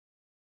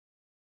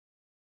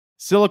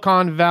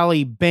Silicon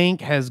Valley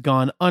Bank has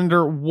gone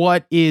under.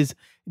 What is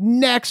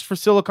next for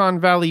Silicon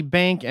Valley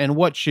Bank and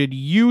what should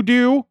you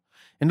do?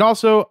 And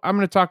also, I'm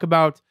going to talk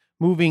about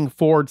moving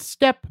forward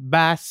step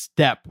by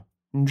step.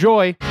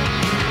 Enjoy.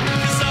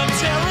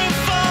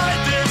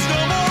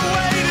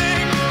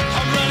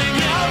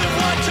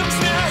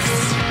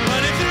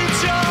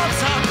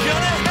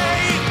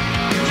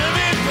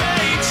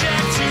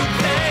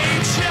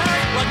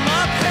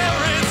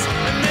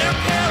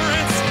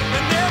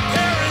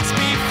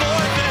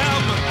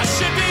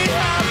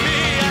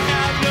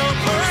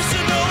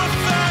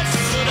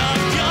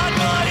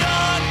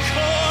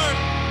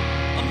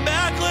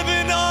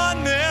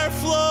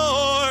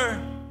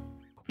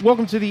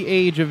 Welcome to the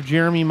Age of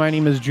Jeremy. My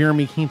name is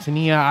Jeremy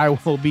Quintanilla. I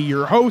will be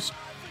your host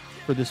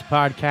for this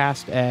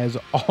podcast as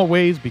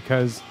always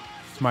because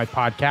it's my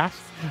podcast.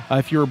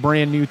 If you're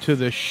brand new to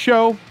the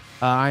show,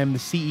 I am the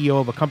CEO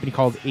of a company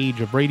called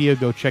Age of Radio.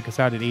 Go check us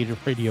out at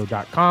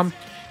ageofradio.com. You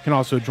can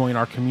also join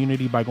our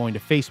community by going to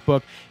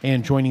Facebook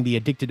and joining the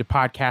Addicted to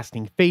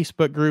Podcasting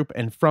Facebook group.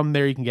 And from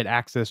there, you can get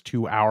access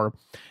to our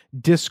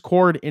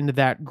Discord. Into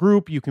that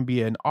group, you can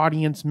be an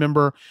audience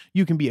member,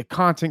 you can be a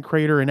content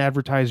creator and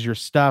advertise your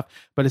stuff,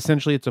 but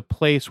essentially it's a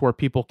place where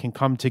people can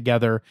come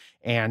together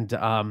and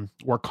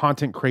where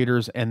content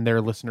creators and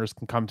their listeners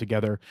can come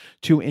together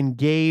to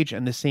engage.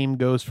 And the same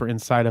goes for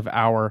inside of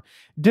our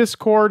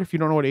Discord. If you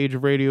don't know what Age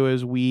of Radio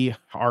is, we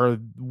are,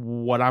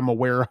 what I'm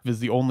aware of,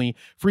 is the only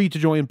free to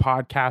join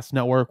podcast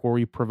network where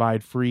we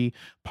provide free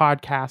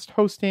podcast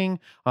hosting.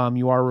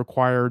 You are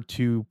required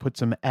to put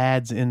some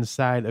ads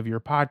inside of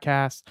your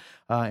podcast.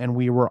 And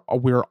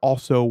we're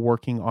also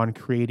working on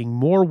creating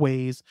more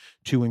ways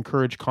to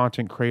encourage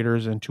content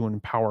creators and to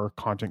empower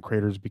content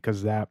creators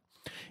because that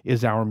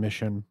is our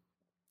mission.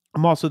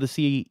 I'm also the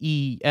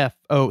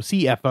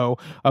CFO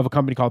of a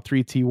company called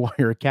 3T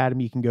Warrior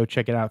Academy. You can go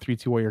check it out,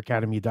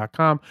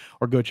 3twarrioracademy.com,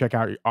 or go check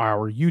out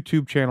our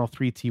YouTube channel,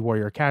 3T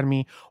Warrior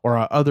Academy, or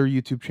our other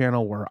YouTube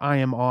channel where I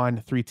am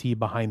on, 3T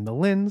Behind the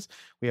Lens.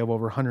 We have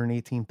over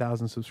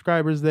 118,000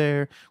 subscribers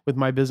there with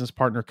my business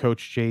partner,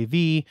 Coach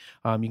JV.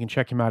 You can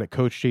check him out at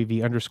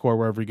CoachJV_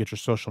 wherever you get your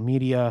social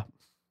media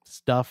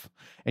stuff.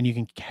 And you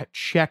can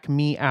check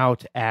me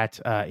out at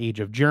Age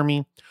of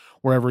Jeremy,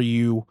 wherever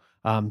you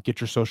get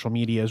your social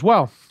media as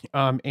well.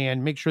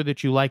 And make sure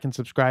that you like and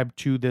subscribe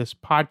to this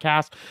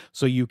podcast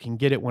so you can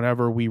get it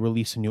whenever we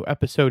release a new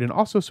episode. And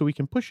also so we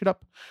can push it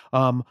up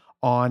on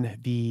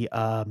the,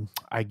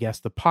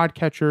 the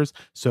podcatchers.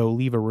 So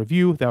leave a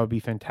review. That would be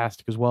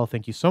fantastic as well.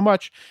 Thank you so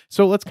much.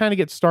 So let's kind of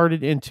get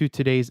started into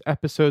today's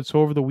episode.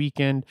 So over the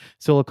weekend,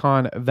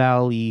 Silicon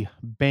Valley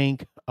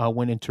Bank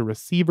went into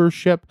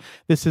receivership.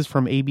 This is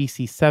from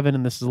ABC7,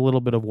 and this is a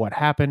little bit of what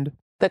happened.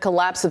 The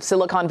collapse of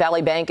Silicon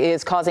Valley Bank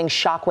is causing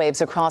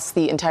shockwaves across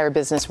the entire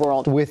business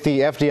world. With the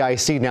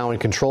FDIC now in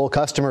control,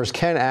 customers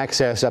can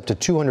access up to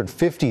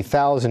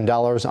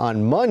 $250,000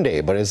 on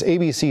Monday. But as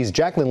ABC's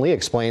Jacqueline Lee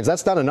explains,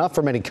 that's not enough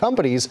for many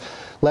companies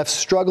left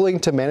struggling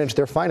to manage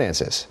their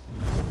finances.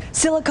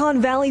 Silicon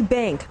Valley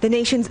Bank, the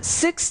nation's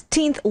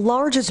 16th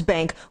largest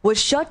bank,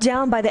 was shut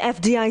down by the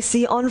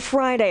FDIC on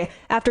Friday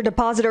after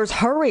depositors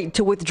hurried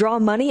to withdraw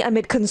money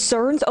amid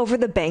concerns over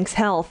the bank's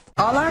health.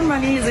 All our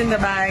money is in the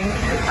bank.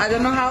 I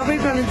don't know how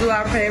we're going to do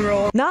our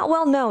payroll. Not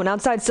well known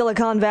outside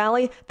Silicon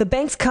Valley, the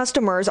bank's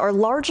customers are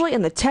largely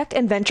in the tech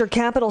and venture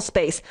capital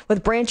space,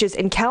 with branches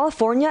in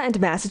California and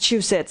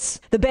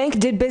Massachusetts. The bank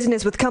did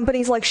business with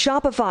companies like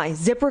Shopify,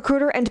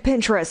 ZipRecruiter, and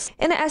Pinterest.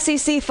 In a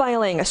SEC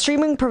filing, a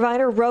streaming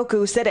provider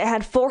Roku said it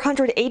had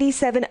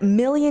 $487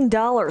 million,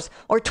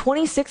 or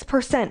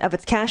 26% of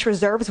its cash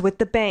reserves with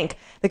the bank.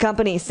 The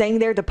company saying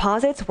their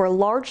deposits were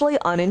largely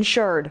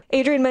uninsured.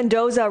 Adrian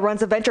Mendoza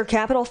runs a venture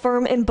capital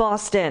firm in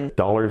Boston.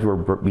 Dollars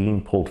were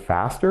being pulled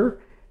faster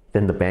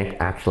than the bank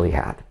actually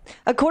had.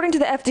 According to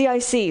the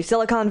FDIC,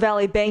 Silicon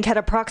Valley Bank had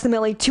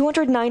approximately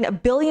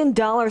 $209 billion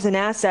in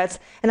assets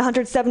and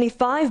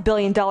 $175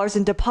 billion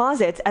in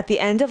deposits at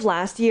the end of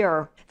last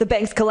year. The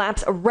bank's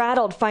collapse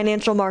rattled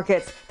financial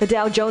markets, the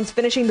Dow Jones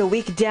finishing the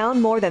week down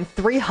more than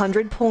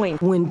 300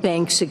 points. When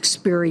banks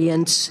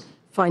experience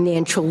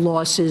financial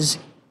losses,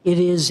 it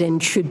is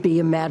and should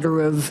be a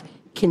matter of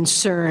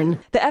concern.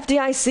 The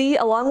FDIC,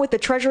 along with the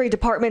Treasury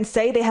Department,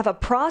 say they have a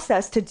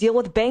process to deal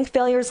with bank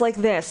failures like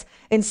this,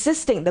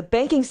 insisting the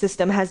banking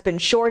system has been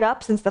shored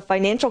up since the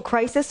financial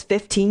crisis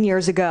 15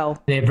 years ago.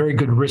 They have very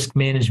good risk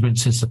management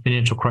since the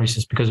financial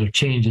crisis because of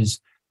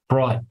changes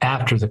brought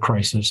after the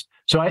crisis.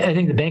 So I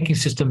think the banking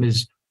system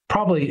is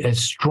probably as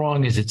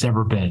strong as it's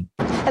ever been.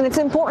 And it's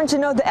important to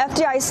know the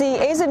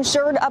FDIC is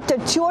insured up to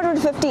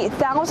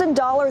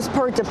 $250,000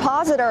 per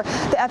depositor.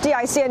 The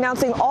FDIC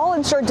announcing all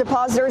insured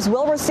depositors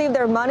will receive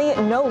their money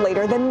no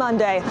later than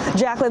Monday.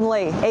 Jacqueline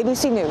Lee,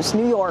 ABC News,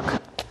 New York.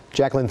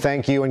 Jacqueline,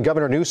 thank you. And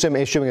Governor Newsom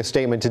issuing a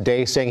statement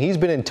today saying he's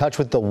been in touch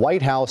with the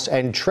White House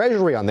and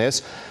Treasury on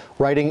this,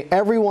 writing,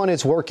 everyone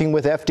is working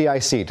with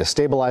FDIC to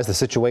stabilize the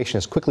situation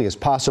as quickly as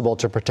possible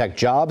to protect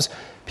jobs,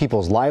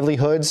 people's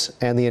livelihoods,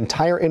 and the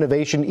entire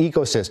innovation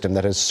ecosystem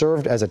that has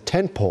served as a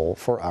tentpole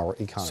for our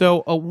economy.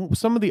 So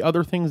some of the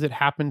other things that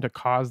happened to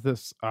cause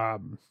this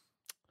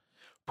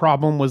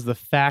Problem was the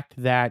fact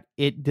that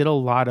it did a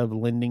lot of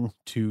lending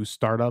to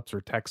startups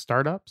or tech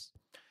startups.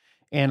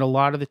 And a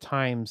lot of the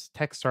times,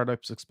 tech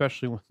startups,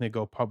 especially when they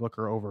go public,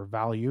 are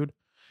overvalued.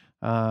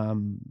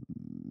 Um,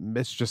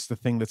 it's just the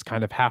thing that's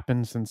kind of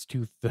happened since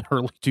the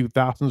early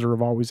 2000s, or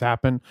have always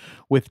happened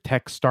with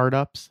tech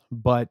startups.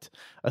 But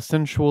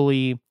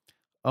essentially,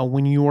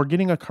 when you are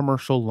getting a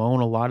commercial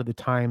loan, a lot of the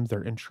times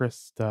they're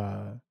interest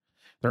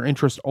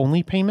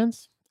only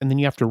payments, and then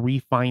you have to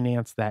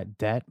refinance that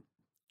debt.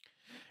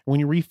 When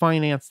you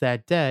refinance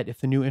that debt, if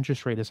the new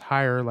interest rate is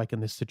higher, like in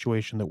this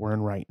situation that we're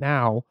in right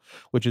now,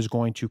 which is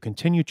going to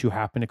continue to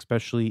happen,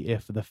 especially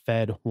if the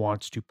Fed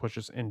wants to push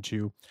us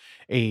into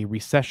a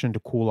recession to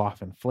cool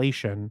off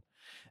inflation,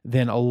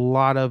 then a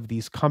lot of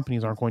these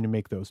companies aren't going to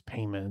make those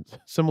payments.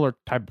 Similar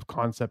type of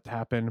concept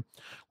happened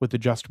with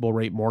adjustable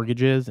rate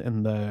mortgages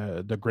in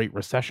the Great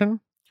Recession,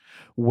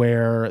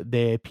 where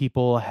the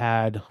people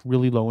had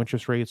really low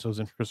interest rates. Those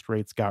interest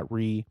rates got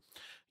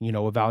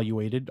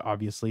evaluated,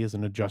 obviously, as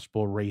an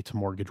adjustable rate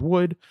mortgage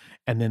would.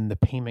 And then the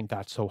payment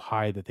got so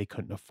high that they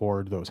couldn't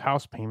afford those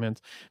house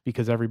payments,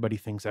 because everybody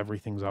thinks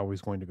everything's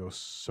always going to go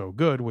so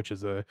good, which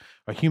is a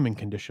human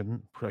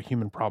condition, a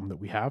human problem that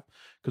we have,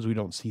 because we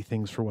don't see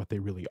things for what they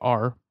really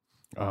are.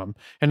 And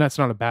that's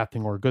not a bad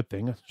thing or a good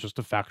thing. It's just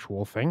a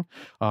factual thing.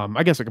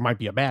 I guess it might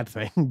be a bad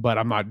thing, but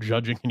I'm not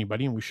judging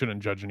anybody, and we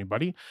shouldn't judge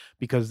anybody,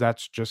 because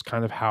that's just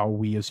kind of how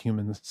we as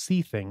humans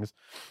see things,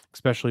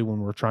 especially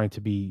when we're trying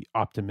to be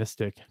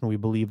optimistic and we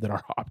believe that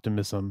our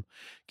optimism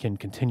can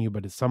continue.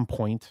 But at some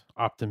point,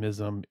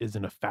 optimism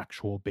isn't a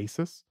factual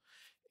basis.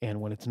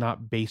 And when it's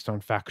not based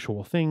on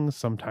factual things,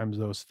 sometimes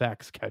those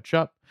facts catch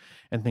up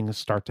and things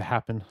start to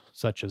happen,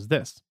 such as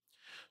this.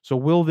 So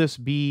will this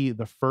be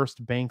the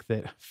first bank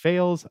that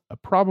fails?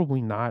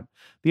 Probably not.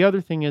 The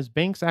other thing is,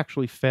 banks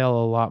actually fail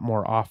a lot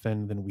more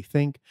often than we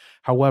think.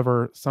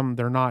 However,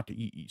 they're not.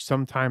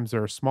 Sometimes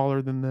they're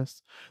smaller than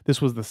this. This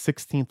was the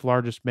 16th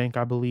largest bank,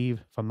 I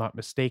believe, if I'm not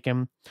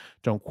mistaken.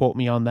 Don't quote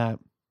me on that.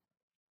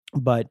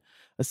 But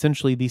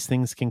essentially, these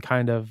things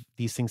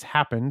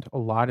happened a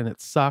lot, and it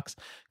sucks,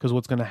 because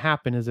what's going to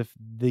happen is, if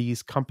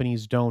these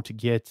companies don't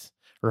get,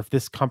 or if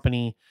this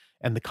company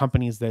and the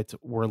companies that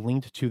were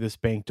linked to this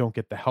bank don't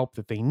get the help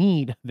that they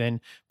need,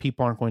 then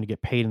people aren't going to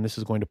get paid, and this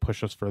is going to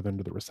push us further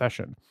into the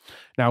recession.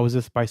 Now, is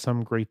this by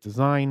some great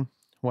design?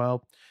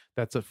 Well,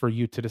 that's it for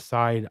you to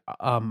decide.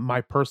 My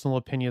personal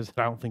opinion is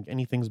that I don't think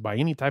anything's by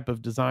any type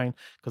of design,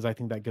 because I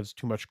think that gives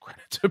too much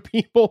credit to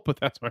people, but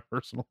that's my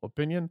personal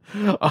opinion.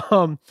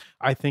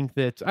 I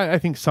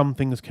think some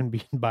things can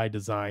be by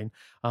design,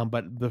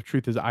 but the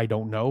truth is I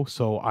don't know,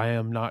 so I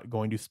am not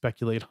going to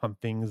speculate on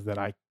things that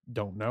I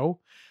don't know.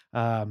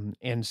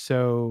 And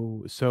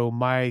so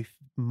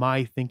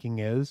my thinking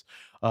is,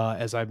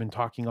 as I've been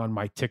talking on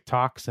my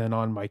TikToks and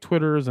on my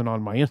Twitters and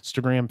on my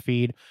Instagram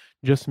feed,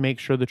 just make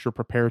sure that you're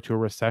prepared to a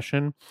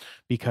recession,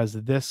 because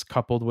this,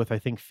 coupled with, I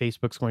think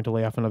Facebook's going to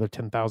lay off another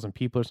 10,000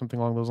 people or something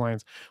along those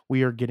lines,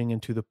 we are getting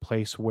into the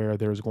place where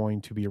there's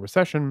going to be a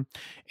recession.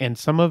 And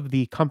some of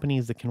the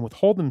companies that can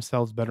withhold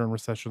themselves better in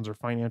recessions are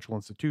financial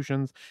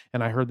institutions.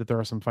 And I heard that there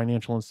are some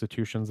financial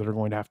institutions that are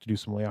going to have to do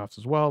some layoffs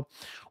as well.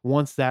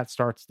 Once that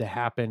starts to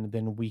happen,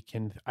 then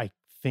I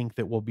think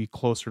that we'll be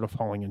closer to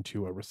falling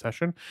into a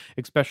recession,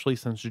 especially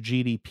since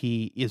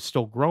GDP is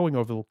still growing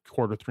over the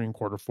quarter 3 and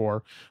quarter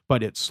 4,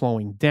 but it's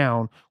slowing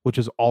down, which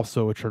is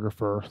also a trigger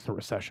for the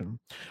recession.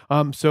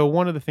 So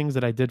one of the things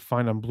that I did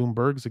find on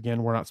Bloomberg's,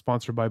 again, we're not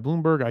sponsored by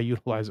Bloomberg, I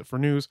utilize it for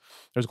news.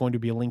 There's going to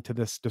be a link to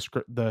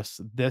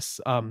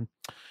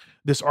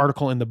this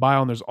article in the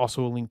bio, and there's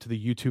also a link to the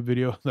YouTube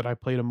video that I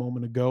played a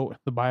moment ago in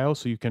the bio,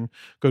 so you can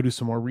go do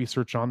some more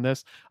research on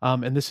this.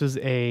 And this is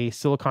a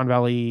Silicon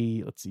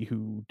Valley, let's see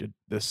who did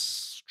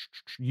this.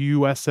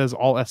 US says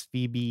all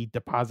SVB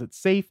deposits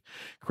safe,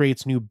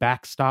 creates new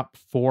backstop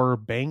for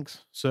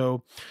banks.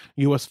 So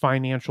US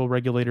financial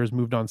regulators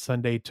moved on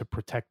Sunday to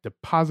protect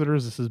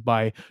depositors. This is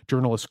by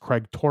journalist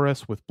Craig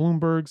Torres with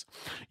Bloomberg's.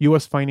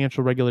 US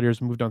financial regulators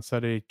moved on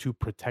Sunday to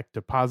protect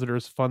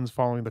depositors' funds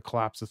following the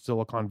collapse of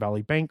Silicon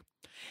Valley Bank,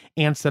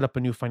 and set up a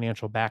new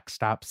financial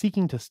backstop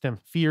seeking to stem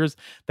fears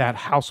that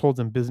households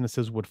and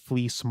businesses would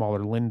flee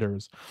smaller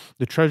lenders.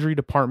 The Treasury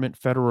Department,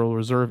 Federal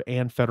Reserve,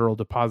 and Federal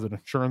Deposit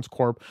Insurance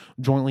Corp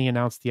jointly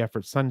announced the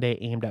effort Sunday,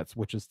 aimed at,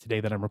 which is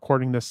today that I'm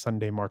recording this,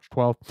 Sunday, March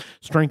 12th,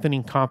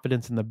 strengthening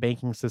confidence in the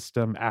banking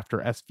system after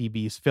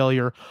SVB's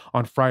failure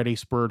on Friday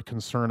spurred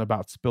concern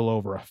about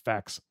spillover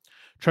effects.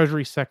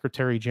 Treasury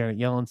Secretary Janet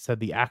Yellen said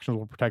the actions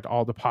will protect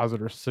all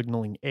depositors,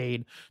 signaling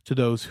aid to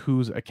those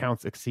whose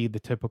accounts exceed the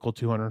typical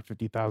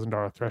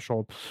 $250,000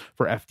 threshold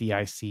for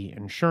FDIC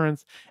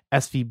insurance.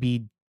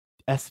 SVB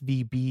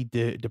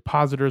SVB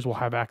depositors will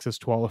have access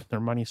to all of their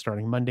money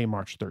starting Monday,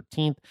 March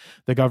 13th.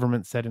 The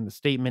government said in the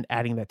statement,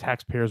 adding that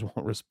taxpayers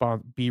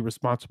won't be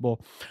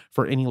responsible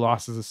for any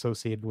losses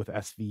associated with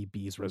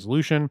SVB's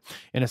resolution.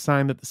 In a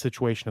sign that the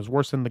situation has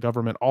worsened, the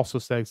government also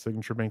said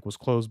Signature Bank was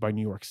closed by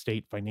New York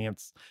State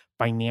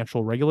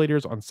financial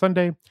regulators on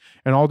Sunday,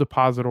 and all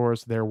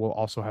depositors there will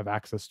also have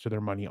access to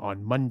their money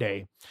on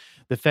Monday.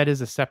 The Fed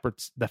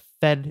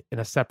in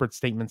a separate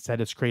statement said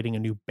it's creating a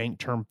new bank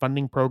term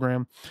funding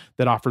program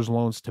that offers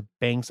loans to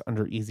banks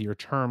under easier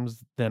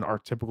terms than are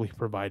typically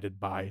provided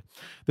by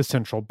the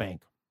central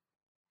bank.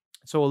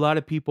 So a lot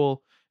of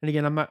people, and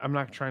again, I'm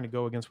not trying to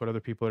go against what other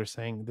people are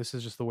saying. This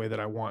is just the way that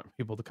I want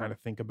people to kind of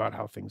think about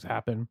how things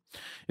happen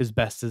as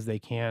best as they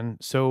can.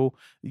 So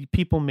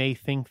people may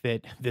think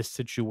that this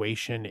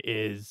situation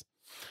is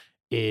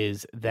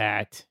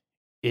that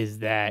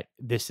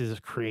this is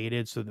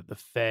created so that the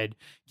Fed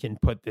can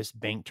put this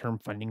bank term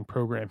funding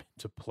program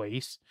into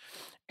place.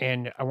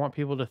 And I want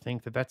people to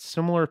think that that's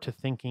similar to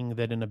thinking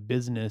that in a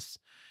business,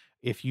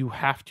 if you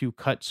have to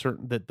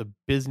that the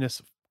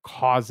business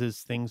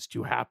causes things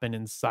to happen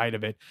inside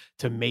of it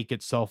to make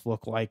itself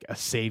look like a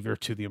savior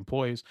to the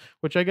employees,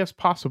 which I guess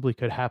possibly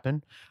could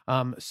happen.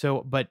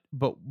 But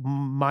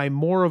my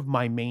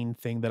main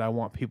thing that I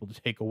want people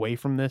to take away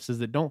from this is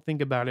that don't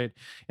think about it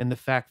in the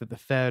fact that the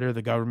Fed or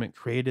the government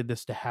created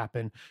this to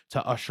happen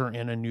to usher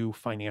in a new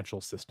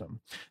financial system.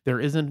 There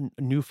isn't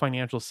a new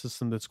financial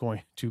system that's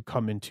going to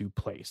come into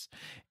place.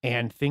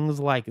 And things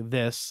like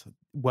this,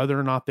 whether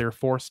or not they're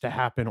forced to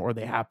happen or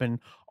they happen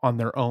on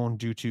their own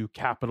due to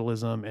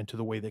capitalism and to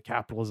the way that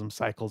capitalism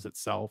cycles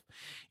itself,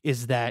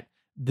 is that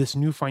this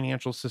new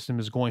financial system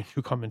is going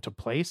to come into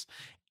place.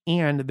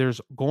 And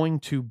there's going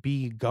to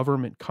be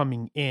government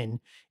coming in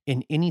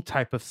any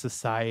type of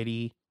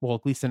society, well,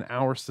 at least in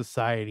our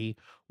society,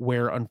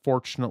 where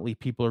unfortunately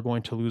people are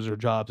going to lose their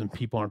jobs and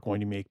people aren't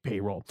going to make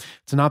payroll.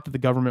 It's not that the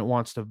government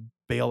wants to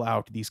bail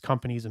out these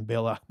companies and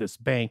bail out this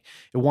bank.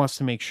 It wants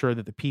to make sure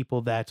that the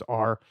people that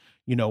are,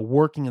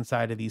 working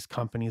inside of these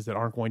companies that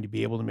aren't going to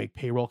be able to make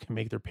payroll can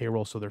make their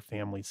payroll so their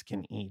families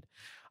can eat.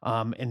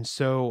 And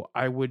so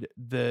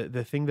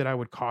the thing that I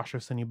would caution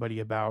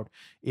anybody about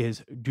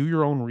is do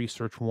your own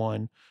research.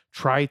 One,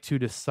 try to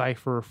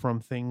decipher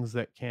from things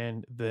that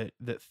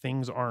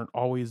things aren't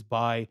always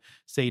by,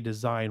 say,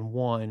 design.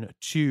 One,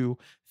 two,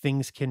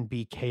 things can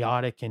be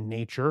chaotic in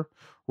nature,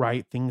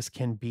 right? Things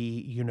can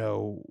be,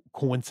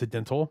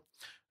 coincidental.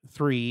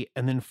 Three,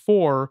 and then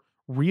four,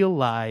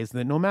 realize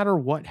that no matter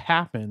what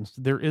happens,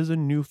 there is a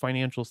new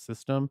financial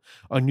system,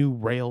 a new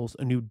rails,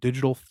 a new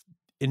digital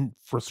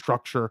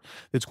infrastructure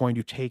that's going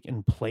to take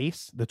in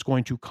place, that's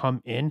going to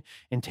come in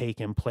and take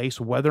in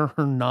place, whether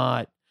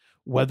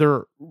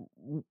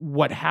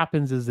what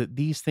happens is that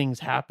these things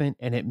happen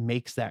and it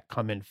makes that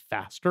come in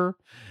faster.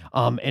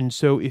 And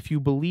so if you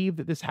believe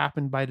that this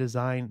happened by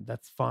design,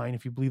 that's fine.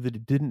 If you believe that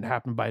it didn't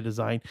happen by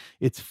design,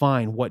 it's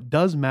fine. What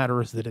does matter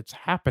is that it's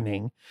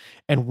happening,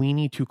 and we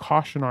need to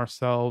caution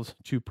ourselves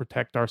to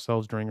protect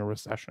ourselves during a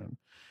recession.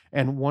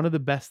 And one of the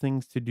best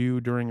things to do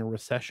during a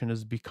recession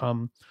is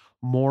become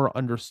more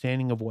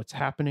understanding of what's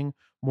happening,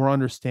 more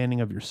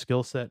understanding of your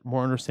skill set,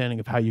 more understanding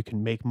of how you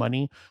can make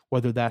money,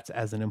 whether that's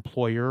as an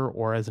employer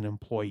or as an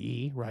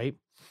employee, right?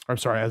 Or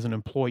sorry, as an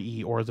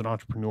employee or as an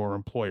entrepreneur or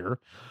employer.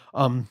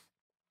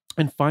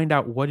 And find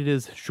out what it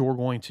is you're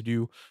going to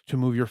do to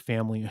move your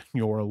family and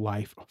your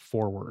life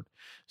forward.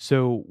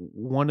 So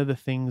one of the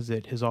things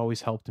that has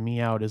always helped me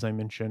out, as I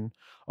mentioned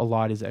a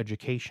lot, is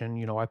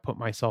education. I put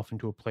myself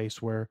into a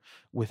place where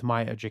with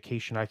my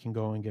education, I can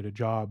go and get a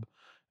job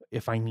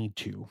if I need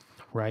to,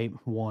 right?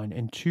 One.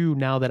 And two,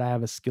 now that I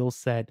have a skill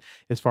set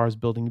as far as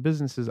building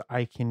businesses,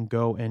 I can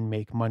go and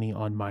make money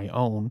on my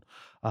own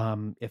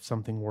if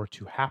something were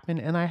to happen.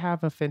 And I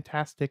have a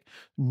fantastic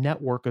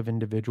network of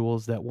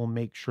individuals that will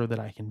make sure that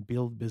I can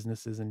build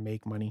businesses and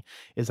make money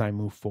as I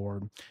move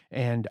forward.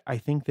 And I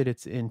think that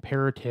it's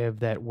imperative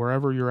that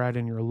wherever you're at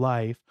in your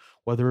life,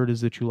 whether it is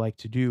that you like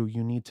to do,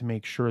 you need to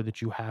make sure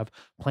that you have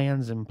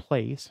plans in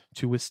place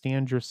to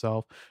withstand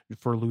yourself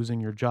for losing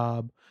your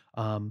job,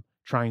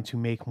 trying to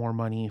make more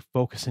money,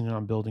 focusing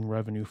on building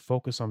revenue,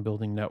 focus on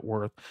building net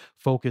worth,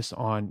 focus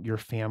on your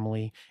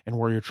family and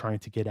where you're trying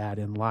to get at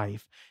in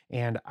life.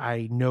 And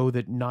I know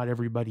that not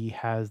everybody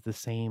has the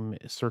same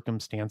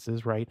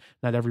circumstances, right?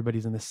 Not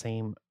everybody's in the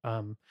same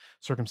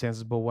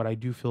circumstances, but what I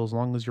do feel, as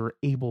long as you're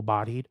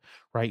able-bodied,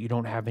 right? You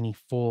don't have any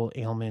full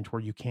ailment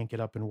where you can't get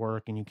up and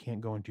work and you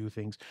can't go and do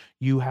things.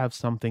 You have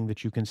something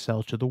that you can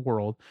sell to the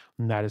world,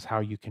 and that is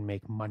how you can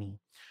make money.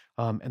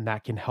 And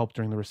that can help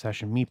during the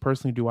recession. Me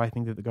personally, do I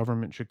think that the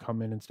government should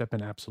come in and step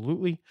in?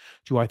 Absolutely.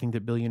 Do I think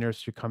that billionaires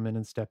should come in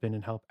and step in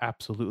and help?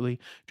 Absolutely.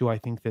 Do I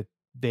think that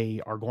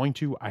they are going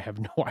to? I have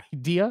no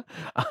idea.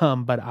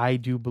 But I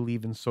do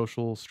believe in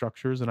social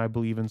structures, and I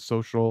believe in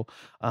social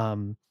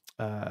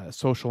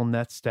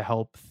nets to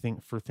help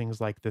for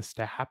things like this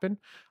to happen.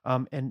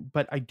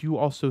 But I do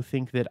also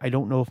think that I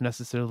don't know if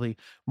necessarily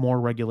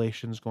more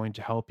regulation is going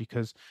to help,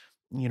 because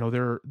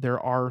there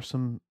are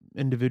some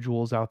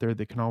individuals out there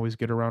that can always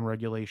get around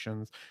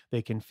regulations.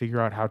 They can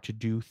figure out how to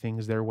do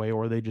things their way,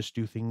 or they just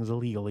do things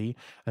illegally,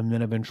 and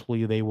then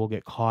eventually they will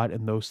get caught,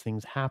 and those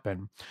things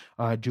happen.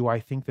 Do I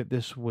think that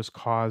this was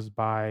caused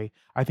by?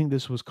 I think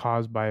this was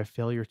caused by a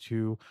failure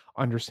to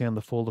understand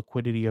the full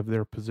liquidity of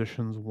their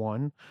positions.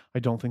 One, I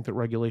don't think that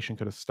regulation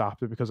could have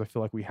stopped it, because I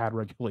feel like we had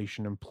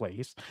regulation in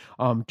place.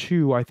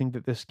 Two, I think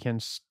that this can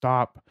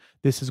stop.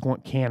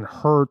 Can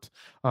hurt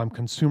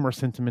consumer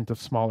sentiment of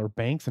smaller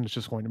banks, and it's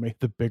just going to make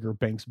the bigger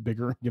banks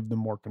bigger and give them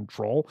more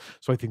control.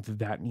 So I think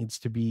that needs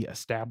to be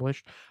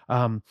established.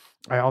 I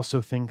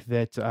also think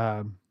that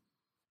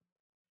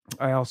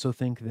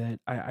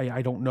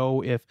I don't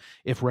know if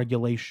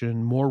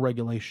more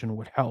regulation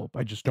would help.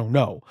 I just don't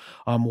know.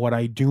 What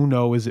I do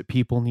know is that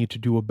people need to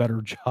do a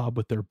better job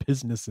with their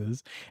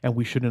businesses, and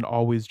we should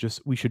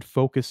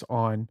focus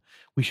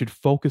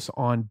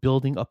on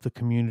building up the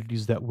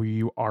communities that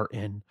we are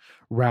in,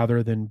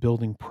 rather than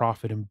building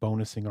profit and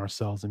bonusing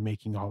ourselves and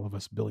making all of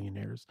us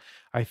billionaires.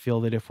 I feel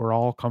that if we're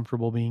all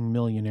comfortable being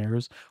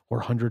millionaires or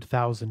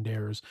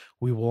 100,000aires,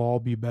 we will all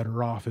be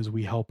better off as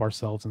we help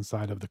ourselves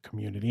inside of the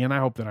community. And I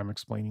hope that I'm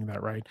explaining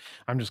that right.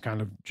 I'm just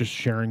kind of just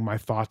sharing my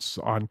thoughts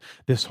on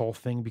this whole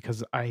thing,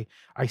 because I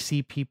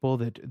see people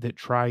that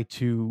try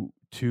to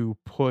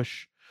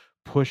push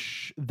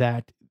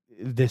that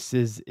this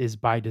is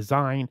by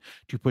design,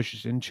 to push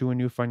us into a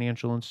new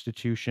financial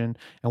institution.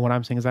 And what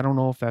I'm saying is, I don't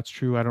know if that's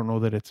true. I don't know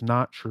that it's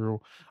not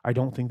true. I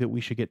don't think that we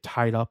should get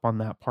tied up on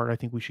that part. I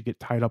think we should get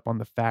tied up on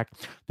the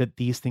fact that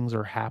these things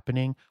are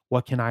happening.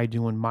 What can I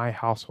do in my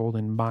household,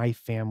 in my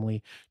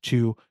family,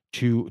 to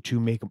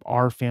make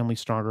our family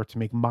stronger, to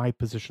make my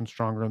position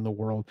stronger in the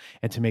world,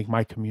 and to make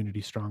my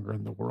community stronger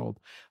in the world?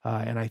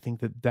 And I think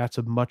that that's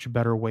a much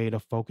better way to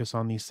focus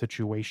on these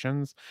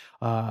situations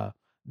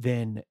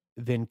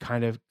than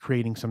kind of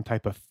creating some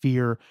type of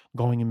fear,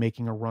 going and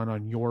making a run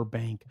on your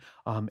bank,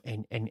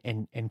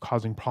 and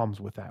causing problems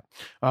with that.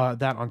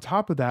 That on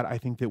top of that, I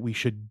think that we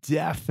should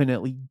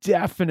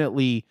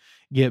definitely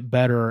get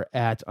better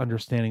at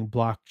understanding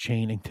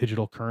blockchain and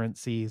digital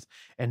currencies,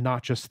 and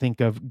not just think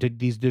of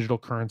these digital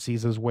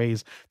currencies as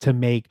ways to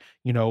make,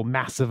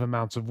 massive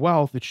amounts of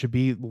wealth. It should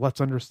be,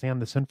 let's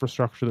understand this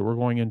infrastructure that we're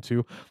going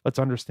into. Let's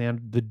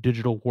understand the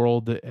digital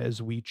world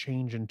as we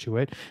change into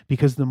it,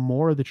 because the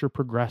more that you're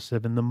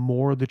progressive and the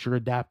more that you're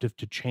adaptive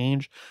to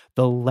change,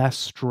 the less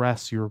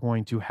stress you're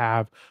going to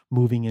have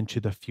moving into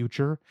the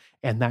future.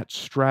 And that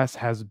stress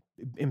has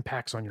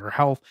impacts on your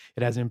health.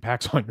 It has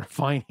impacts on your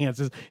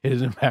finances. It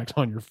has impacts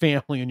on your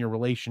family and your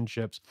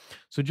relationships.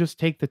 So just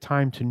take the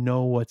time to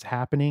know what's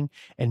happening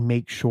and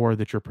make sure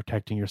that you're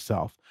protecting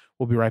yourself.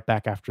 We'll be right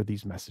back after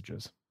these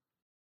messages.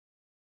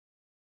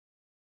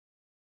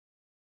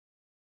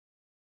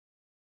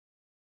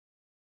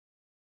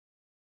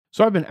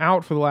 So I've been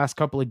out for the last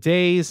couple of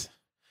days,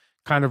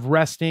 kind of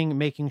resting,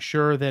 making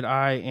sure that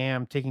I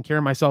am taking care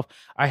of myself.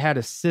 I had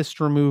a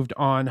cyst removed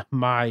on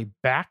my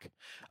back.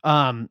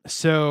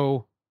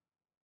 So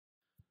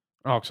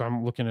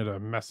I'm looking at a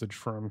message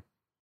from,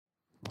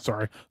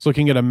 sorry, I was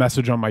looking at a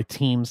message on my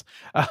Teams.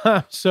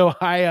 So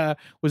I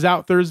was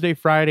out Thursday,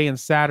 Friday, and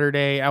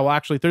Saturday.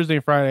 Actually, Thursday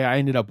and Friday, I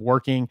ended up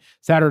working.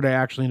 Saturday, I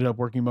actually ended up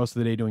working most of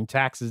the day doing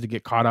taxes to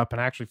get caught up.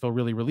 And I actually feel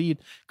really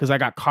relieved, because I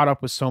got caught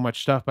up with so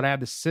much stuff. But I had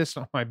this cyst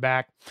on my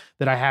back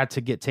that I had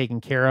to get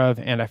taken care of.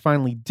 And I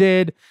finally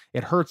did.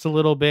 It hurts a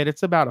little bit.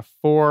 It's about a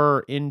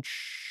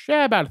 4-inch,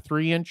 about a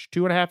 3-inch,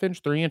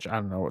 2.5-inch, 3-inch. I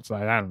don't know what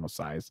size. I don't know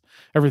size.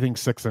 Everything's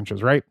 6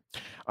 inches, right?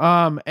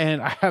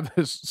 And I have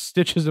this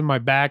stitches in my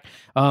back.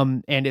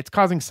 And it's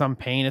causing some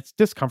pain. It's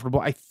discomfortable.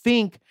 I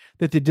think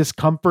that the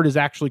discomfort is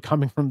actually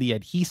coming from the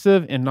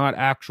adhesive and not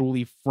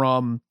actually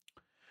from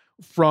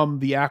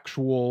the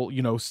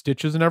actual,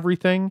 stitches and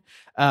everything.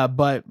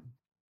 But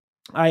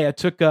I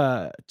took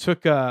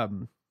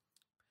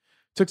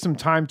some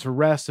time to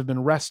rest. I've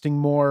been resting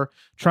more,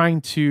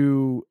 trying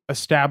to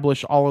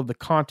establish all of the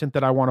content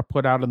that I want to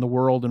put out in the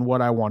world, and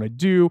what I want to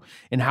do,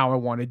 and how I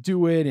want to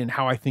do it, and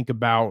how I think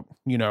about,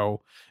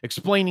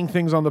 explaining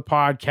things on the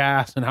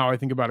podcast, and how I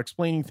think about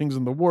explaining things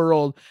in the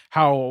world,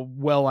 how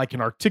well I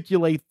can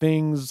articulate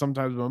things.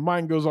 Sometimes my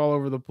mind goes all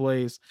over the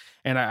place.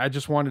 And I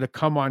just wanted to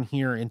come on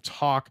here and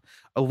talk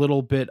a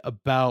little bit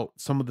about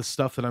some of the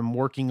stuff that I'm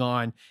working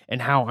on,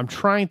 and how I'm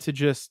trying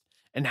to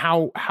and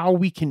how,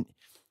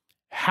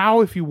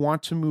 if you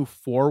want to move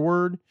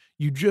forward,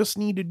 you just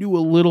need to do a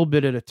little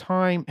bit at a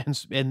time,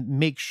 and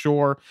make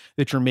sure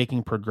that you're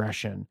making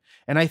progression.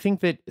 And I think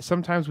that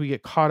sometimes we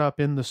get caught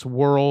up in this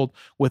world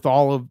with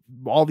all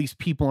these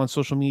people on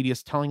social media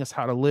telling us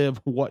how to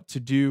live, what to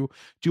do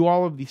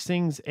all of these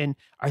things. And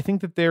I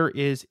think that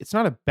it's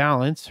not a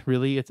balance,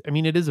 really. It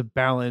is a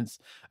balance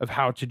of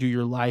how to do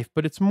your life,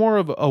 but it's more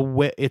of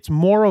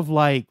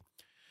like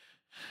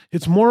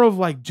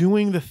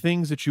doing the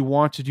things that you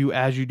want to do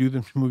as you do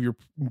them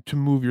to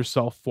move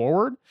yourself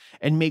forward,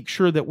 and make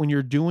sure that when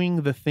you're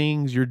doing the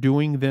things, you're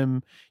doing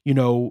them,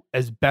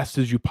 as best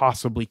as you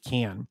possibly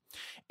can.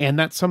 And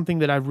that's something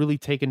that I've really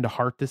taken to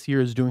heart this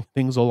year, is doing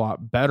things a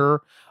lot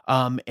better,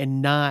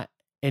 and not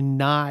and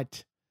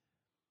not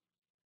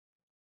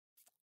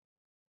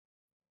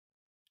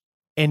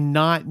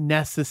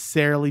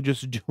necessarily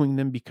just doing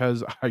them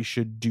because I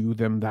should do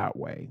them that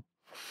way.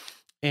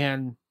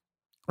 And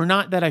or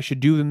not that I should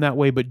do them that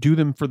way, but do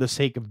them for the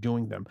sake of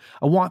doing them.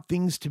 I want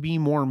things to be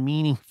more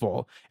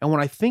meaningful. And when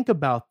I think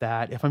about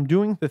that, if I'm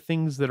doing the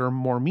things that are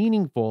more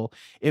meaningful,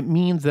 it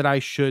means that I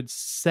should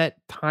set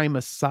time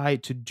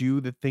aside to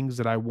do the things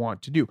that I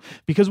want to do.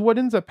 Because what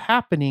ends up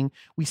happening,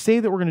 we say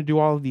that we're going to do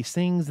all of these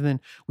things, and then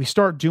we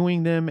start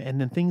doing them,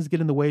 and then things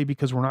get in the way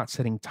because we're not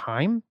setting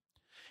time.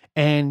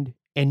 And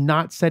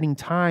not setting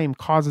time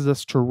causes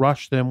us to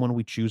rush them when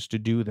we choose to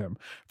do them.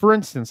 For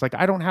instance, like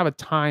I don't have a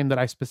time that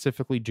I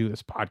specifically do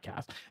this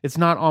podcast. It's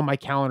not on my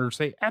calendar to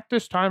say at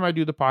this time I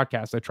do the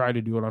podcast. I try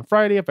to do it on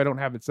Friday. If I don't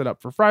have it set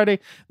up for Friday,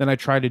 then I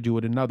try to do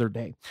it another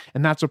day.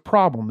 And that's a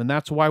problem. And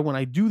that's why when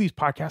I do these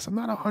podcasts, I'm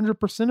not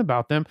 100%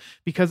 about them,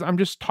 because I'm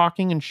just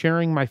talking and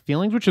sharing my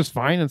feelings, which is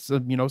fine. It's,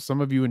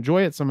 some of you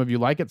enjoy it. Some of you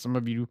like it. Some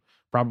of you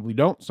probably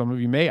don't. Some of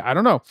you may. I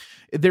don't know.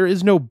 There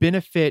is no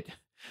benefit.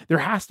 There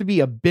has to be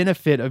a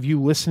benefit of you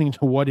listening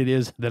to what it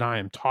is that I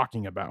am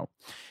talking about.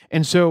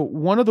 And so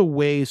one of the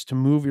ways to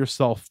move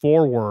yourself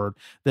forward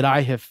that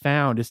I have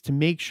found is to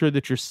make sure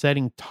that you're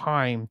setting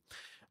time,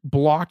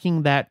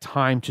 blocking that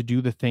time to do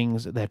the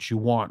things that you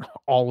want,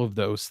 all of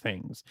those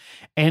things.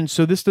 And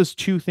so this does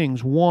two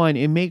things. One,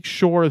 it makes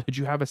sure that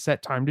you have a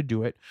set time to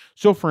do it.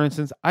 So for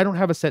instance, I don't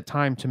have a set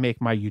time to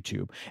make my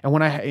YouTube. And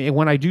when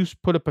I do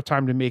put up a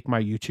time to make my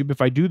YouTube,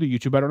 if I do the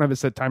YouTube, I don't have a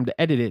set time to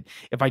edit it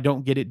if I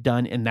don't get it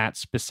done in that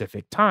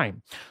specific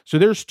time. So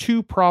there's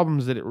two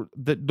problems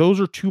those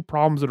are two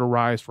problems that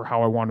arise for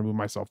how I want to move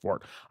myself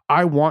forward.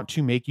 I want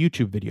to make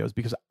YouTube videos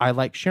because I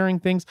like sharing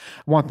things.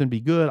 I want them to be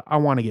good. I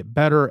want to get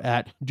better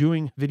at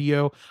doing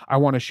video. I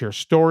want to share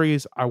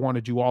stories. I want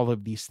to do all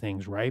of these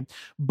things, right?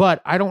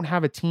 But I don't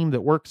have a team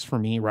that works for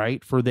me,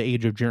 right? For the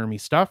Age of Jeremy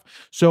stuff.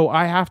 So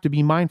I have to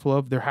be mindful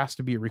of there has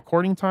to be a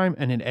recording time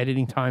and an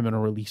editing time and a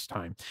release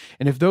time.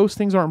 And if those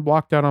things aren't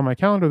blocked out on my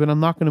calendar, then I'm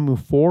not going to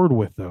move forward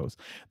with those.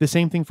 The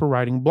same thing for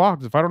writing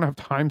blogs. If I don't have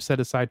time set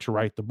aside to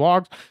write the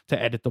blogs,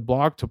 to edit the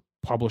blog, to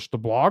publish the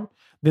blog,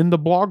 then the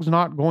blog's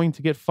not going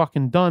to get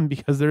fucking done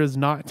because there is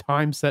not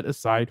time set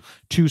aside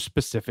to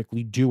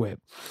specifically do it.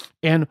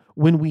 And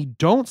when we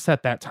don't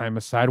set that time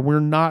aside, we're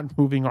not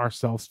moving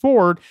ourselves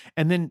forward.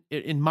 And then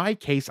in my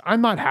case,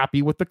 I'm not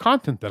happy with the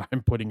content that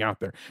I'm putting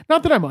out there.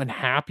 Not that I'm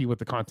unhappy with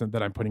the content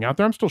that I'm putting out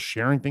there. I'm still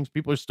sharing things.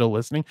 People are still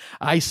listening.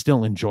 I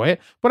still enjoy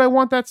it, but I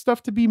want that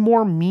stuff to be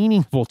more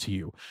meaningful to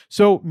you.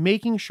 So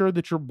making sure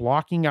that you're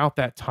blocking out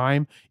that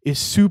time is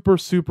super,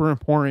 super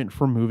important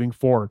for moving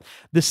forward.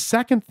 The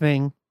second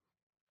thing,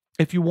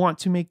 if you want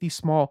to make these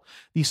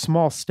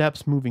small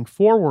steps moving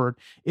forward,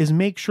 is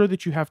make sure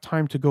that you have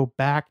time to go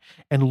back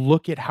and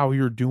look at how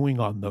you're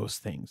doing on those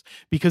things.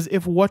 Because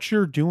if what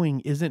you're doing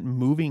isn't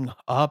moving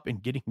up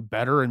and getting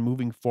better and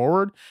moving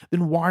forward,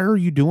 then why are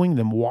you doing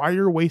them? Why are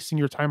you wasting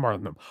your time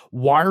on them?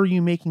 Why are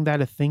you making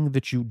that a thing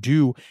that you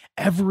do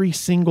every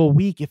single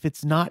week if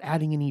it's not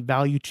adding any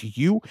value to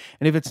you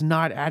and if it's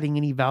not adding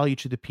any value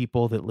to the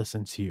people that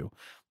listen to you?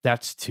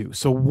 That's two.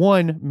 So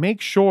one,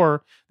 make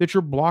sure that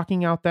you're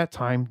blocking out that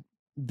time.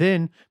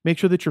 Then make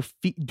sure that you're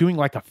doing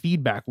like a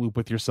feedback loop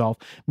with yourself,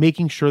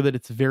 making sure that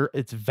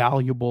it's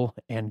valuable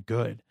and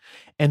good.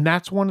 And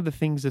that's one of the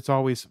things that's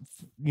always,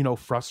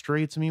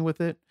 frustrates me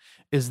with it,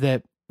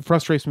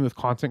 frustrates me with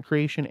content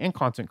creation and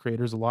content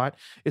creators a lot,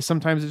 is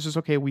sometimes it's just,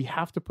 okay, we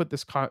have to put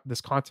this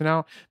content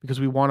out because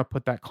we want to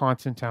put that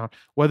content out,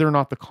 whether or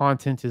not the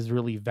content is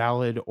really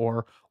valid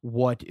or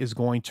what is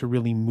going to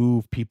really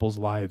move people's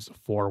lives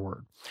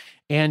forward.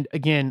 And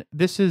again,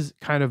 this is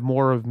kind of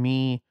more of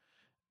me.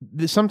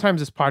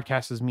 Sometimes this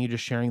podcast is me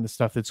just sharing the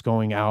stuff that's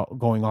going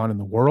on in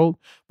the world,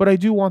 but I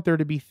do want there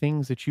to be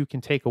things that you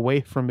can take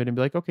away from it and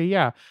be like, okay,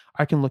 yeah,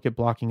 I can look at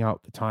blocking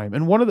out the time.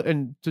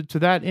 And to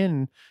that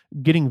end,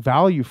 getting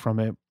value from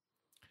it,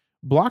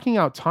 blocking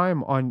out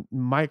time on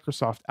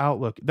Microsoft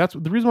Outlook. That's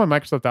the reason why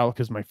Microsoft Outlook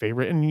is my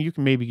favorite. And you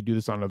can maybe do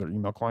this on other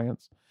email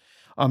clients.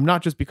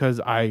 Not just because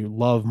I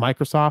love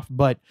Microsoft,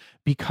 but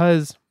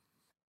because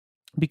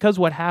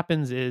what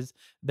happens is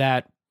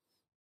that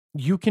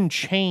you can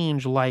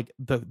change like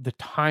the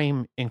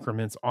time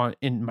increments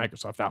in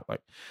Microsoft Outlook.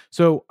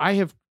 So I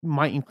have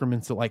my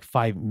increments at like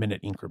 5-minute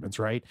increments,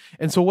 right?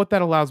 And so what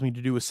that allows me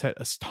to do is set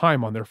a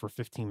time on there for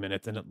 15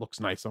 minutes and it looks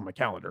nice on my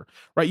calendar,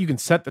 right? You can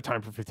set the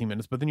time for 15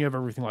 minutes, but then you have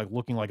everything like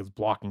looking like it's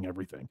blocking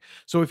everything.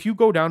 So if you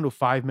go down to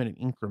 5-minute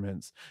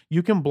increments,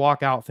 you can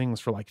block out things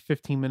for like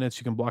 15 minutes.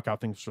 You can block out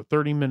things for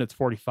 30 minutes,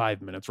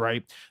 45 minutes,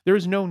 right? There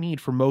is no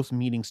need for most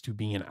meetings to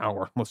be an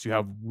hour unless you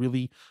have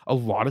really a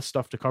lot of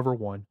stuff to cover.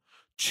 One.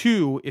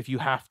 Two, if you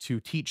have to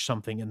teach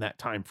something in that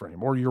time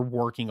frame or you're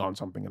working on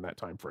something in that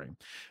time frame.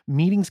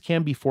 Meetings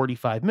can be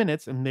 45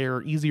 minutes and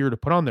they're easier to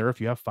put on there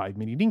if you have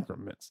 5-minute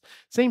increments.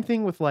 Same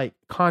thing with like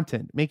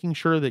content, making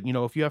sure that,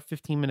 if you have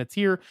 15 minutes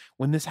here,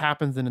 when this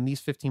happens, and in these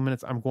 15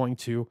 minutes, I'm going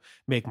to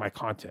make my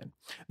content.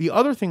 The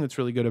other thing that's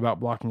really good about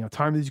blocking out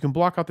time is you can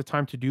block out the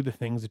time to do the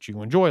things that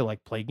you enjoy,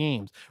 like play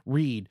games,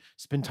 read,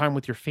 spend time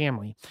with your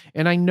family.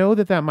 And I know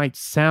that that might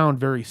sound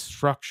very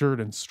structured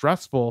and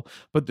stressful,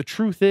 but the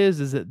truth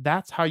is that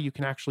that's how you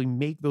can actually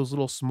make those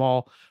little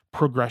small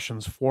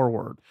progressions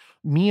forward.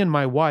 Me and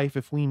my wife,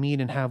 if we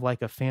meet and have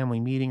like a family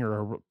meeting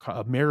or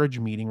a marriage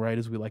meeting, right,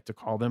 as we like to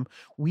call them,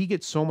 we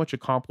get so much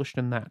accomplished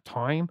in that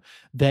time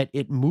that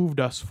it moved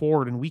us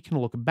forward. And we can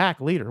look back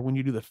later when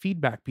you do the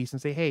feedback piece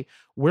and say, hey,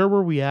 where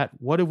were we at?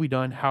 What have we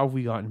done? How have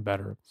we gotten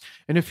better?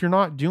 And if you're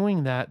not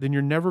doing that, then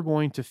you're never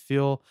going to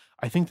feel,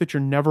 I think that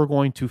you're never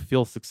going to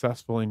feel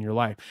successful in your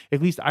life.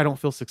 At least I don't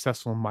feel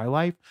successful in my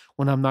life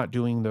when I'm not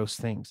doing those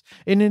things.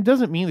 And it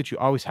doesn't mean that you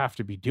always have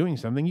to be doing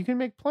something. You can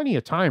make plenty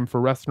of time for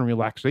rest and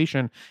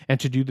relaxation and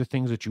to do the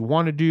things that you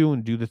want to do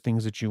and do the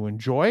things that you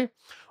enjoy.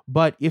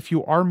 But if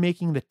you are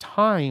making the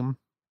time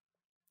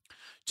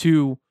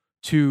to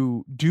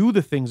do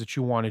the things that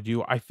you want to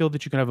do, I feel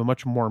that you can have a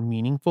much more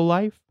meaningful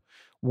life,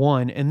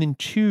 one. And then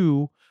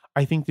two,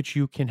 I think that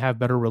you can have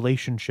better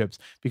relationships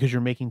because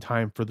you're making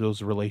time for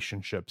those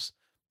relationships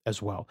as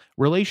well.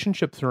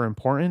 Relationships are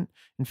important.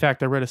 In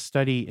fact, I read a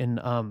study in,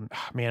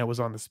 it was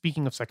on the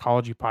Speaking of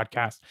Psychology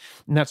podcast.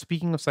 In that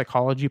Speaking of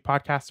Psychology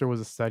podcast, there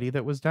was a study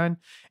that was done,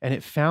 and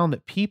it found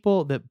that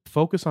people that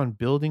focus on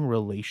building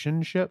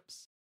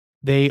relationships,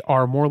 they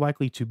are more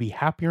likely to be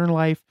happier in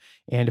life.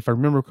 And if I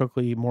remember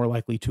correctly, more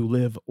likely to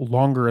live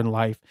longer in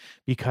life.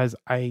 Because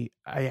I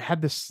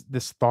had this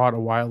thought a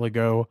while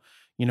ago,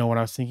 when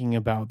I was thinking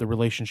about the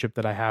relationship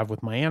that I have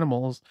with my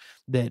animals,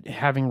 that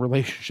having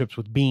relationships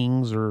with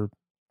beings or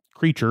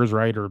creatures,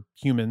 right, or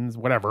humans,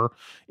 whatever,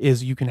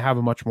 is you can have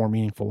a much more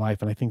meaningful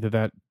life. And I think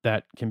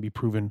that can be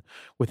proven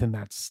within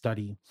that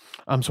study.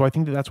 So I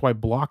think that that's why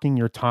blocking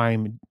your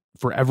time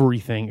for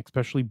everything,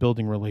 especially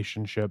building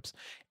relationships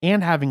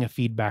and having a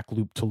feedback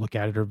loop to look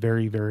at it, are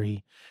very,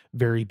 very,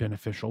 very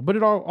beneficial. But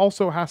it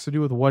also has to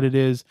do with what it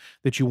is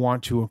that you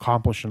want to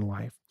accomplish in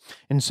life.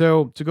 And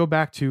so to go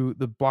back to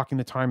the blocking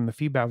the time and the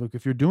feedback loop,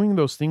 if you're doing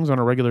those things on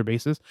a regular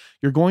basis,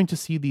 you're going to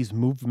see these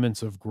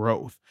movements of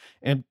growth.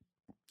 And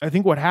I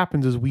think what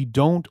happens is we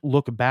don't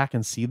look back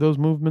and see those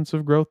movements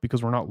of growth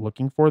because we're not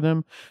looking for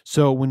them.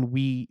 So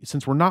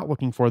since we're not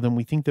looking for them,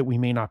 we think that we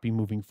may not be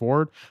moving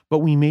forward, but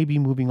we may be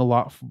moving a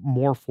lot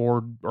more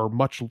forward, or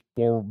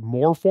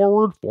more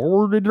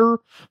forwarded.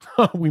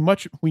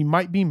 We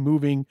might be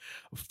moving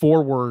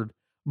forward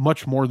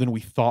much more than we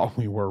thought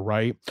we were,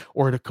 right?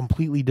 Or at a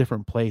completely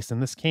different place.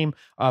 And this came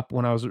up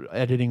when I was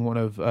editing one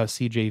of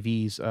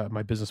CJV's,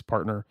 my business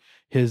partner,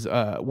 his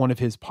one of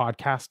his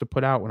podcasts to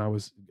put out when I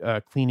was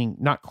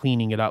not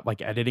cleaning it up,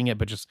 like editing it,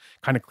 but just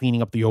kind of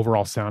cleaning up the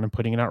overall sound and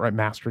putting it out, right?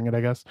 Mastering it,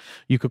 I guess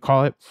you could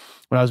call it.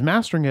 When I was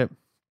mastering it,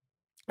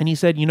 and he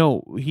said,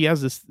 he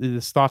has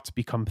this thoughts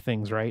become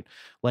things, right?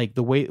 Like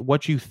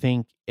what you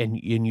think and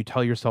you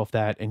tell yourself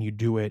that and you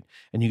do it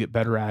and you get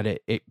better at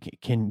it,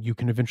 you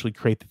can eventually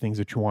create the things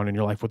that you want in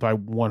your life, which I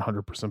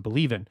 100%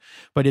 believe in.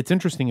 But it's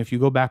interesting, if you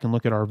go back and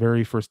look at our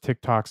very first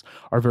TikToks,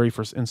 our very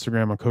first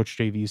Instagram on Coach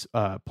JV's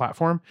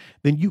platform,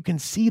 then you can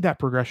see that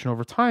progression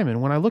over time.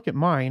 And when I look at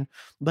mine,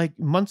 like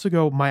months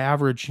ago, my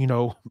average,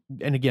 and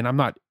again,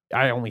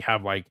 I only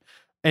have like,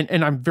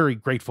 and I'm very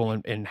grateful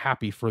and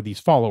happy for these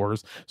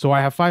followers. So I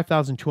have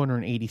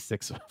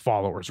 5,286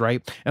 followers,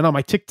 right? And on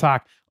my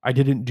TikTok, I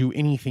didn't do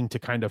anything to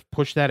kind of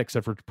push that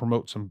except for to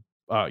promote some,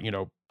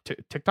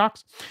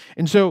 TikToks.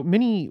 And so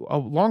a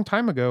long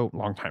time ago,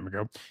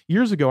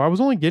 years ago, I was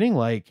only getting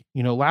like,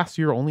 last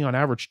year, only on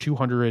average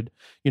 200,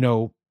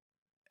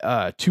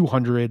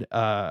 200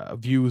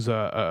 views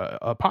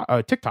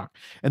a TikTok,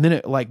 and then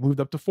it like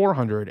moved up to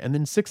 400 and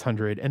then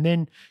 600, and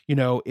then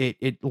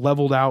it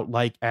leveled out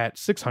like at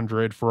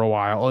 600 for a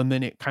while, and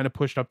then it kind of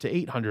pushed up to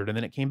 800, and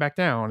then it came back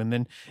down, and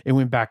then it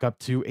went back up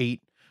to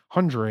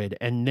 800,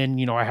 and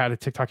then I had a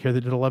TikTok here that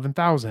did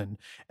 11,000,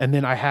 and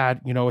then I had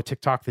a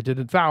TikTok that did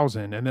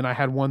 1,000, and then I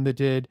had one that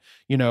did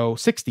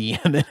 60,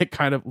 and then it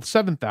kind of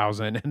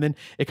 7,000, and then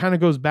it kind of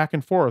goes back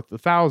and forth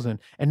 1,000,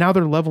 and now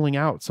they're leveling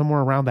out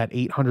somewhere around that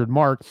 800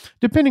 mark,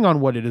 depending on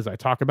what it is I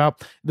talk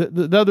about.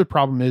 The other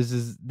problem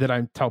is that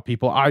I tell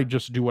people I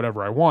just do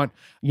whatever I want.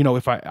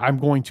 If I'm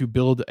going to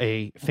build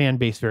a fan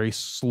base very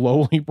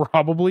slowly,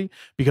 probably,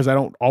 because I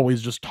don't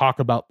always just talk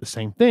about the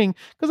same thing,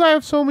 because I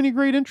have so many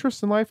great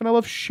interests in life and I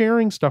love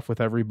sharing stuff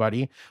with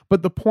everybody.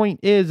 But the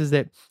point is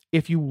that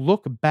if you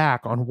look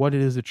back on what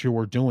it is that you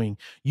were doing,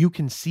 you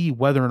can see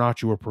whether or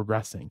not you were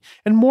progressing.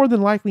 And more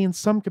than likely, in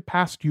some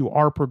capacity, you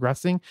are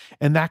progressing,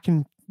 and that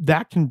can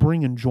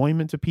bring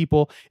enjoyment to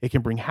people. It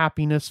can bring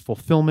happiness,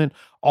 fulfillment,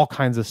 all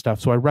kinds of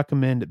stuff. So I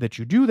recommend that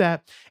you do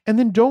that. And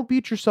then don't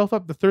beat yourself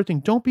up. The third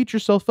thing, don't beat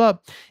yourself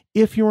up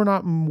if you're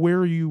not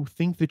where you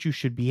think that you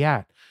should be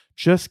at.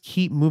 just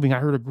keep moving. I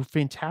heard a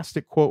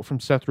fantastic quote from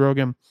Seth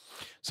Rogen.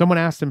 Someone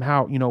asked him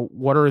how,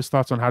 what are his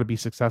thoughts on how to be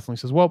successful? He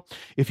says, well,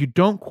 if you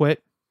don't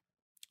quit,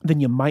 then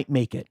you might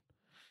make it.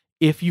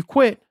 If you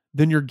quit,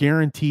 then you're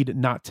guaranteed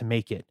not to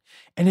make it.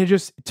 And it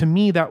just, to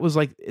me, that's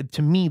like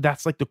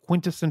the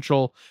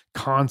quintessential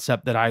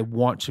concept that I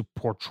want to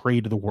portray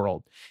to the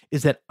world,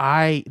 is that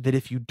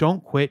if you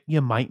don't quit,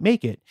 you might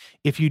make it.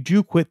 If you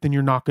do quit, then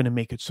you're not going to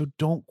make it. So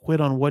don't quit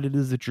on what it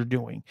is that you're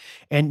doing.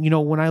 And,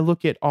 when I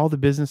look at all the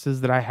businesses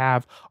that I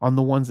have, on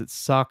the ones that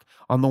suck,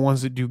 on the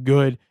ones that do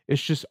good,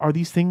 it's just, are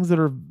these things that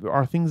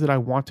are things that I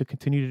want to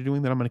continue to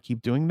doing, that I'm going to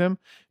keep doing them,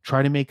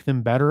 try to make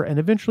them better, and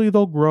eventually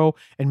they'll grow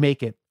and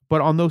make it. But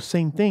on those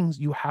same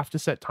things, you have to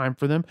set time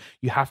for them.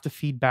 You have to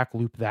feedback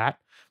loop that,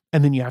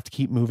 and then you have to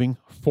keep moving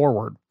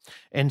forward.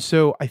 And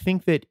so I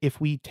think that if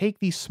we take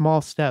these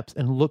small steps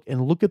and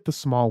look at the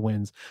small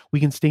wins, we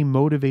can stay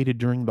motivated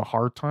during the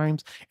hard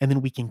times, and then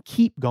we can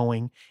keep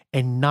going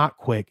and not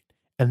quit.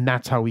 And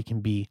that's how we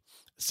can be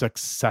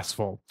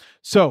successful.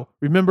 So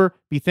remember,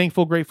 be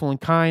thankful, grateful,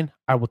 and kind.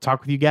 I will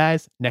talk with you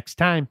guys next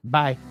time.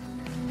 Bye.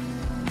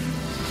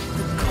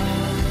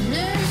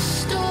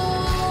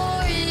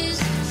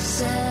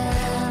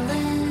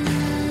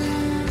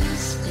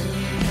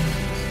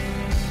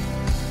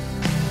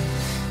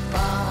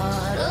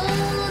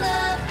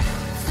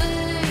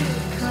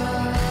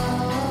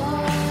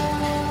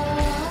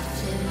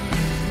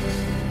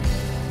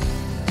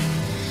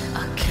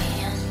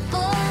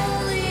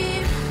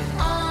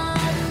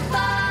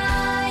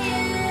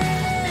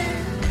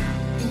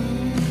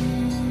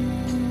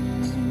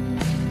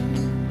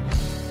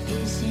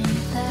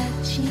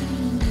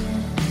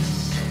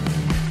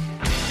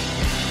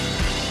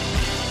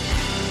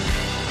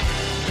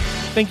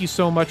 Thank you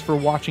so much for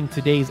watching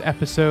today's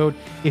episode.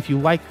 If you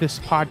like this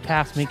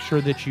podcast, make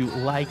sure that you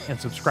like and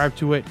subscribe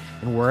to it,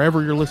 and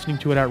wherever you're listening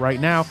to it at right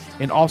now.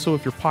 And also,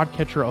 if your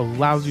podcatcher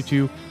allows you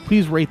to,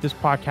 please rate this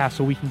podcast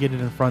so we can get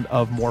it in front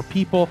of more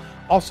people.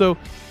 Also,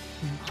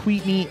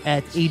 tweet me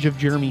at Age of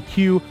Jeremy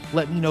Q.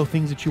 Let me know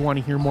things that you want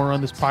to hear more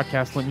on this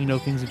podcast. Let me know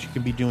things that you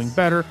can be doing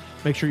better.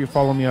 Make sure you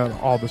follow me on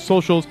all the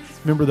socials.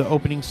 Remember, the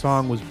opening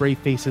song was Brave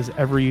Faces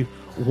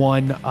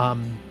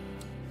Everyone.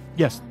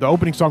 Yes, the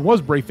opening song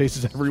was Brave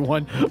Faces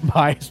Everyone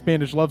by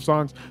Spanish Love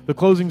Songs. The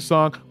closing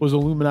song was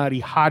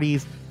Illuminati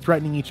Hotties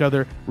Threatening Each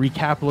Other,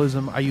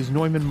 Recapitalism. I use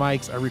Neumann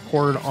mics. I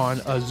recorded on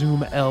a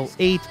Zoom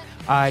L8.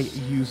 I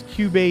use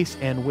Cubase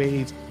and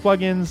Waves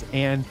plugins.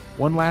 And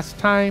one last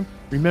time,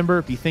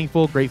 remember, be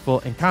thankful, grateful,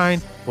 and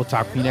kind. We'll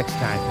talk to you next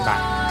time.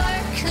 Bye.